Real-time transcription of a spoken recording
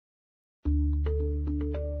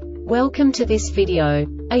Welcome to this video.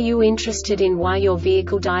 Are you interested in why your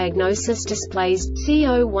vehicle diagnosis displays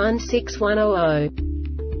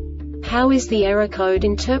C016100? How is the error code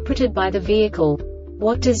interpreted by the vehicle?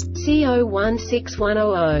 What does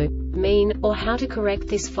C016100 mean, or how to correct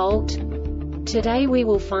this fault? Today we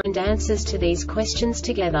will find answers to these questions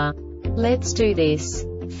together. Let's do this.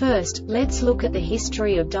 First, let's look at the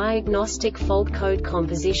history of diagnostic fault code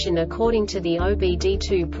composition according to the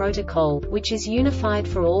OBD2 protocol, which is unified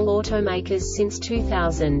for all automakers since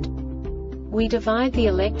 2000. We divide the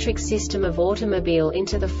electric system of automobile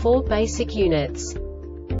into the four basic units: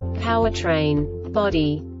 powertrain,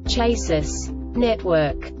 body, chassis,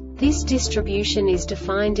 network. This distribution is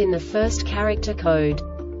defined in the first character code.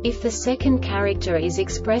 If the second character is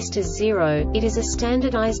expressed as 0, it is a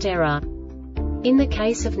standardized error. In the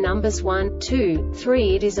case of numbers 1, 2,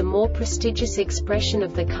 3, it is a more prestigious expression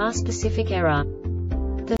of the car-specific error.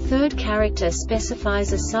 The third character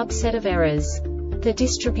specifies a subset of errors. The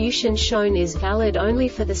distribution shown is valid only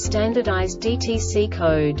for the standardized DTC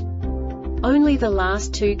code. Only the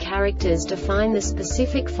last two characters define the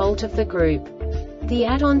specific fault of the group. The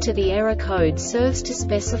add-on to the error code serves to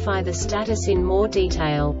specify the status in more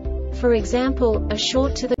detail. For example, a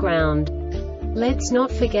short to the ground. Let's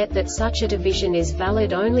not forget that such a division is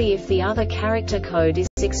valid only if the other character code is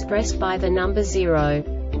expressed by the number 0.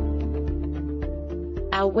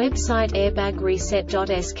 Our website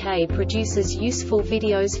airbagreset.sk produces useful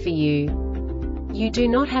videos for you. You do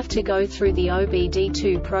not have to go through the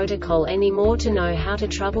OBD2 protocol anymore to know how to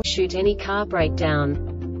troubleshoot any car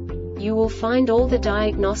breakdown. You will find all the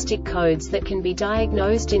diagnostic codes that can be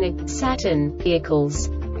diagnosed in a Saturn vehicles.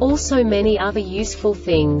 Also many other useful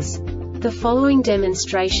things. The following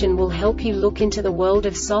demonstration will help you look into the world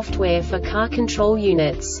of software for car control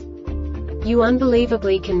units. You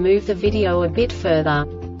unbelievably can move the video a bit further.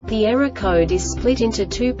 The error code is split into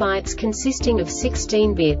 2 bytes consisting of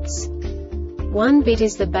 16 bits. 1 bit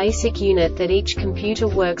is the basic unit that each computer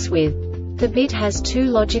works with. The bit has 2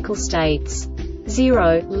 logical states: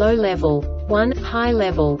 0, low level, 1, high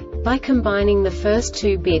level. By combining the first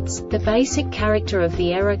 2 bits, the basic character of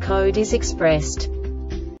the error code is expressed.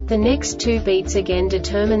 The next 2 beats again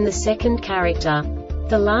determine the second character.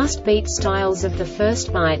 The last beat styles of the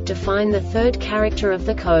first byte define the third character of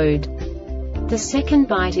the code. The second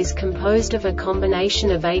byte is composed of a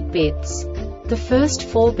combination of 8 bits. The first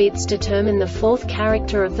 4 bits determine the fourth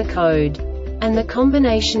character of the code. And the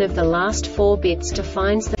combination of the last 4 bits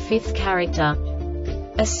defines the fifth character.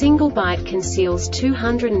 A single byte conceals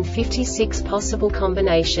 256 possible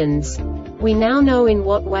combinations. We now know in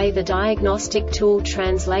what way the diagnostic tool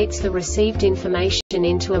translates the received information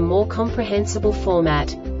into a more comprehensible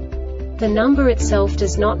format. The number itself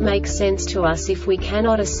does not make sense to us if we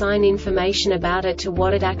cannot assign information about it to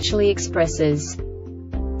what it actually expresses.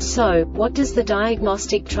 So, what does the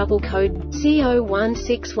Diagnostic Trouble Code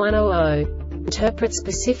C016100 interpret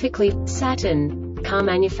specifically for Saturn car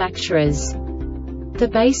manufacturers? The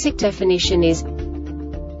basic definition is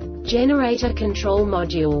generator control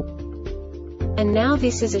module. And now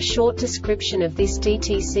this is a short description of this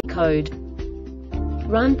DTC code.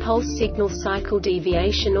 Run pulse signal cycle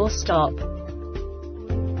deviation or stop.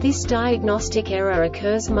 This diagnostic error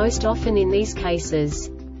occurs most often in these cases: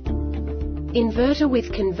 inverter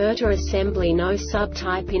with converter assembly, no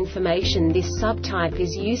subtype information. This subtype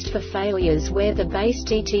is used for failures where the base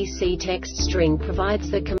DTC text string provides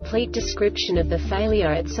the complete description of the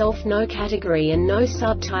failure itself, no category and no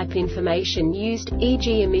subtype information used,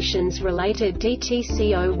 e.g. emissions related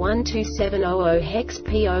DTC 012700 hex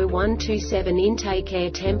P0127 intake, air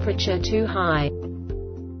temperature too high.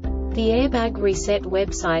 The Airbag Reset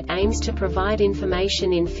website aims to provide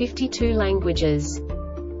information in 52 languages.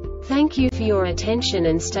 Thank you for your attention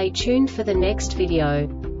and stay tuned for the next video.